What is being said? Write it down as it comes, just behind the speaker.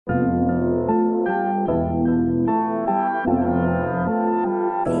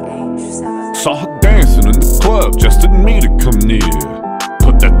PH7. Saw her dancing in the club, just didn't mean to come near.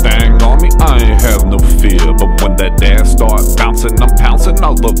 Put that thing on me, I ain't have no fear. But when that ass start bouncing, I'm pouncing, I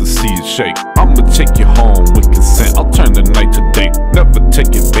love to see it shake. I'ma take you home with consent, I'll turn the night to day. Never take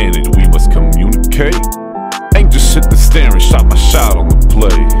advantage, we must communicate. Ain't just sit there staring, shot my shot on the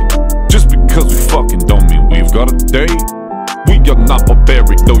play. Just because we fucking don't mean we've got a date. We are not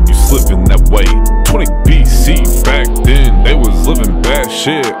barbaric, no use living that way. 20 BC, back then, they was living bad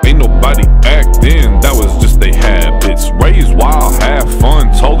shit. Ain't nobody acting, that was just they habits. Raised wild, have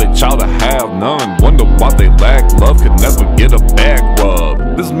fun, told their child to have none. Wonder why they lack love, could never get a back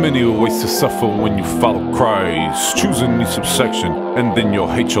rub. There's many ways to suffer when you follow Christ. Choosing each subsection, and then you'll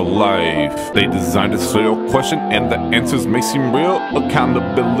hate your life. They designed this for your question, and the answers may seem real.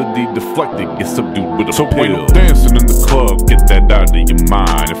 Accountability deflected, gets subdued with a pill. So ain't no dancing in the club, get that out of your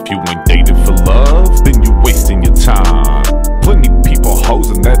mind. If you ain't dating for love, then you wasting your time. Plenty people hoes,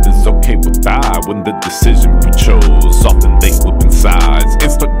 and that is okay with I. When the decision we chose, often they flipping sides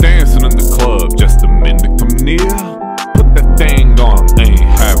and start dancing in the club just a minute come near. Put that thing on, they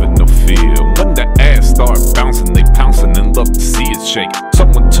ain't having no fear. When the ass start bouncing, they pouncing and love to see it shake.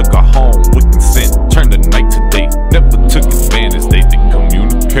 Someone took her home with consent, turned the night to day. Never took advantage, they did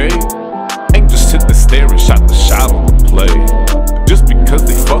communicate. Ain't just sit there staring, shot the shot on the play. Just because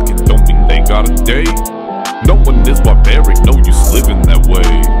they fucking don't mean they got a date. No one is barbaric, no use living that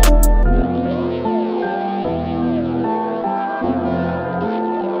way.